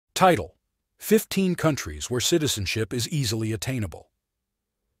Title: 15 countries where citizenship is easily attainable.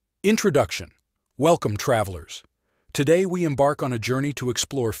 Introduction. Welcome, travelers. Today we embark on a journey to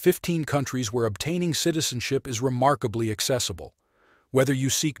explore 15 countries where obtaining citizenship is remarkably accessible. Whether you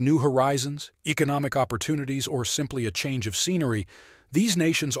seek new horizons, economic opportunities, or simply a change of scenery, these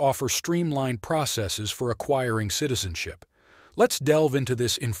nations offer streamlined processes for acquiring citizenship. Let's delve into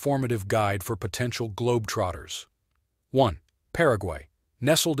this informative guide for potential globetrotters. 1. Paraguay.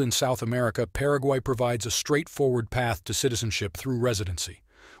 Nestled in South America, Paraguay provides a straightforward path to citizenship through residency.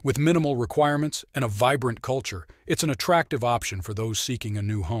 With minimal requirements and a vibrant culture, it's an attractive option for those seeking a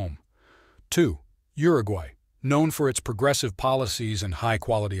new home. 2. Uruguay. Known for its progressive policies and high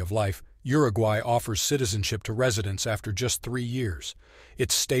quality of life, Uruguay offers citizenship to residents after just 3 years.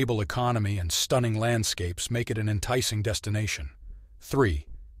 Its stable economy and stunning landscapes make it an enticing destination. 3.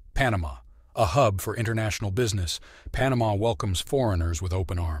 Panama. A hub for international business, Panama welcomes foreigners with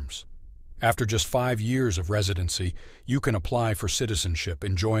open arms. After just 5 years of residency, you can apply for citizenship,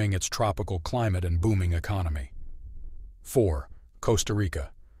 enjoying its tropical climate and booming economy. 4. Costa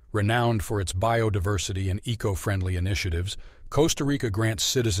Rica. Renowned for its biodiversity and eco-friendly initiatives, Costa Rica grants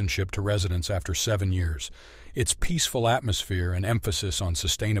citizenship to residents after 7 years. Its peaceful atmosphere and emphasis on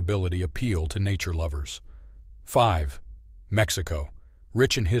sustainability appeal to nature lovers. 5. Mexico.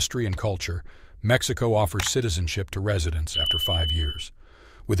 Rich in history and culture, Mexico offers citizenship to residents after 5 years.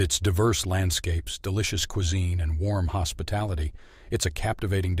 With its diverse landscapes, delicious cuisine, and warm hospitality, it's a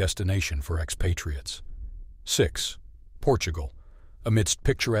captivating destination for expatriates. 6. Portugal. Amidst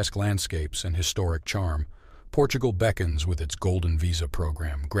picturesque landscapes and historic charm, Portugal beckons with its Golden Visa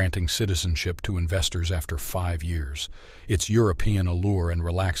program, granting citizenship to investors after 5 years. Its European allure and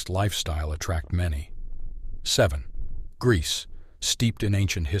relaxed lifestyle attract many. 7. Greece. Steeped in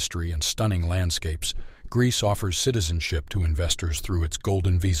ancient history and stunning landscapes, Greece offers citizenship to investors through its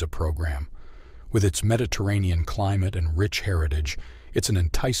Golden Visa program. With its Mediterranean climate and rich heritage, it's an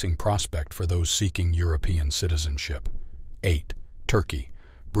enticing prospect for those seeking European citizenship. 8. Turkey.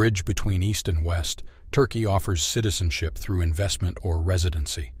 Bridge between East and West, Turkey offers citizenship through investment or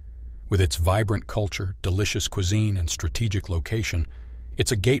residency. With its vibrant culture, delicious cuisine, and strategic location,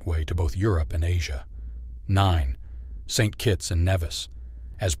 it's a gateway to both Europe and Asia. 9. St. Kitts and Nevis.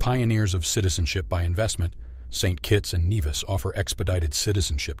 As pioneers of citizenship by investment, St. Kitts and Nevis offer expedited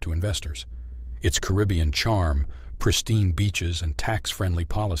citizenship to investors. Its Caribbean charm, pristine beaches, and tax-friendly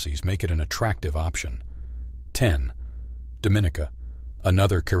policies make it an attractive option. 10. Dominica.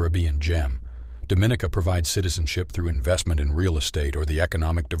 Another Caribbean gem. Dominica provides citizenship through investment in real estate or the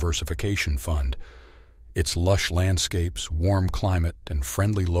Economic Diversification Fund. Its lush landscapes, warm climate, and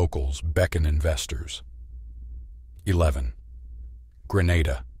friendly locals beckon investors. 11.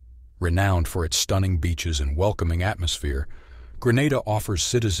 Grenada. Renowned for its stunning beaches and welcoming atmosphere, Grenada offers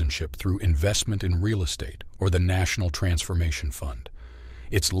citizenship through investment in real estate or the National Transformation Fund.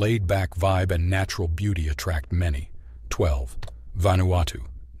 Its laid-back vibe and natural beauty attract many. 12. Vanuatu.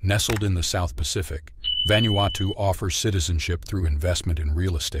 Nestled in the South Pacific, Vanuatu offers citizenship through investment in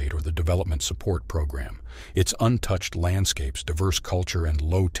real estate or the Development Support Program. Its untouched landscapes, diverse culture, and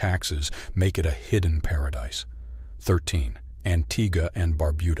low taxes make it a hidden paradise. 13. Antigua and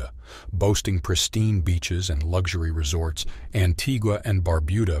Barbuda. Boasting pristine beaches and luxury resorts, Antigua and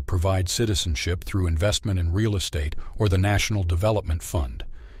Barbuda provide citizenship through investment in real estate or the National Development Fund.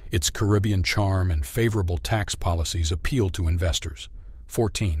 Its Caribbean charm and favorable tax policies appeal to investors.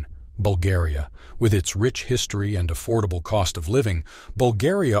 14. Bulgaria. With its rich history and affordable cost of living,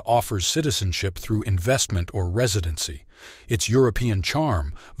 Bulgaria offers citizenship through investment or residency. Its European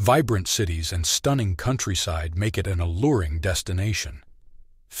charm, vibrant cities, and stunning countryside make it an alluring destination.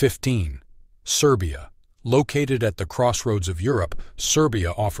 15. Serbia. Located at the crossroads of Europe,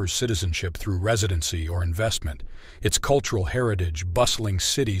 Serbia offers citizenship through residency or investment. Its cultural heritage, bustling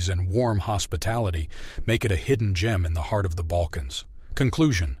cities, and warm hospitality make it a hidden gem in the heart of the Balkans.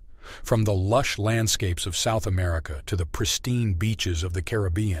 Conclusion. From the lush landscapes of South America to the pristine beaches of the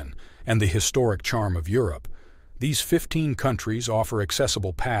Caribbean and the historic charm of Europe, these 15 countries offer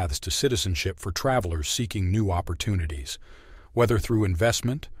accessible paths to citizenship for travelers seeking new opportunities. Whether through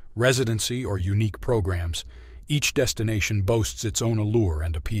investment, residency, or unique programs, each destination boasts its own allure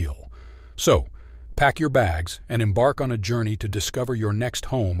and appeal. So, pack your bags and embark on a journey to discover your next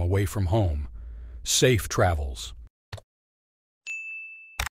home away from home. Safe travels.